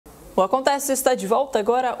O Acontece está de volta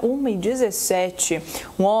agora às 1h17.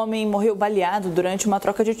 Um homem morreu baleado durante uma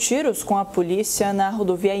troca de tiros com a polícia na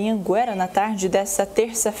Rodovia Anhanguera na tarde desta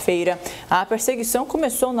terça-feira. A perseguição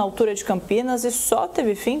começou na altura de Campinas e só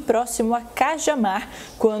teve fim próximo a Cajamar,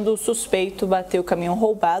 quando o suspeito bateu o caminhão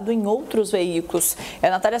roubado em outros veículos. É a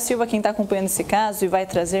Natália Silva quem está acompanhando esse caso e vai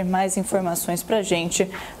trazer mais informações para a gente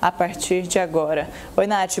a partir de agora. Oi,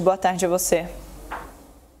 Nath, boa tarde a você.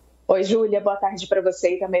 Oi, Júlia, boa tarde para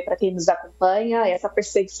você e também para quem nos acompanha. Essa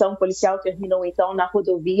perseguição policial terminou então na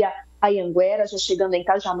rodovia Anhanguera, já chegando em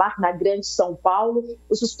Cajamar, na Grande São Paulo.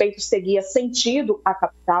 O suspeito seguia sentido à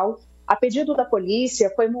capital. A pedido da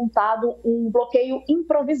polícia, foi montado um bloqueio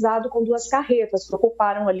improvisado com 2 carretas que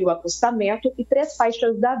ocuparam ali o acostamento e 3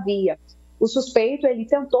 faixas da via. O suspeito, ele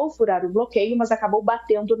tentou furar o bloqueio, mas acabou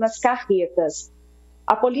batendo nas carretas.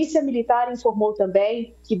 A polícia militar informou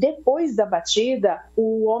também que depois da batida,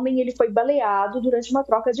 o homem ele foi baleado durante uma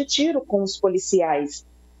troca de tiro com os policiais.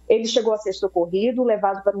 Ele chegou a ser socorrido,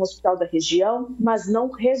 levado para um hospital da região, mas não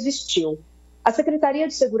resistiu. A Secretaria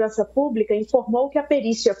de Segurança Pública informou que a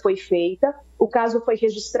perícia foi feita, o caso foi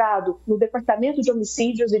registrado no Departamento de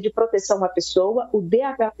Homicídios e de Proteção à Pessoa, o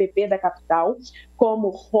DHPP da capital, como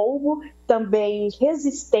roubo, também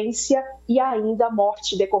resistência e ainda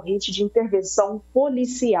morte decorrente de intervenção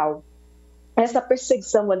policial. Essa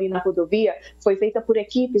perseguição ali na rodovia foi feita por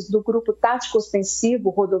equipes do Grupo Tático Ostensivo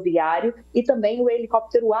Rodoviário e também o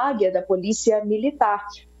helicóptero Águia da Polícia Militar.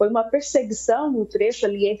 Foi uma perseguição no trecho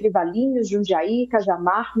ali entre Valinhos, Jundiaí e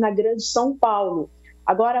Cajamar, na Grande São Paulo.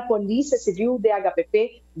 Agora a Polícia Civil, o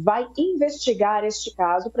DHPP, vai investigar este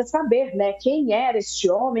caso para saber, quem era este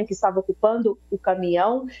homem que estava ocupando o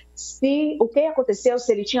caminhão, o que aconteceu,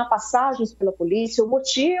 se ele tinha passagens pela polícia, o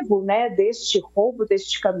motivo, deste roubo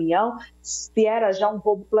deste caminhão, se era já um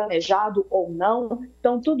roubo planejado ou não.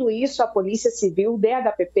 Então, tudo isso a Polícia Civil,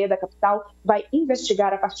 DHPP da capital, vai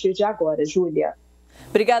investigar a partir de agora, Júlia.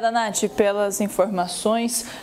 Obrigada, Nath, pelas informações.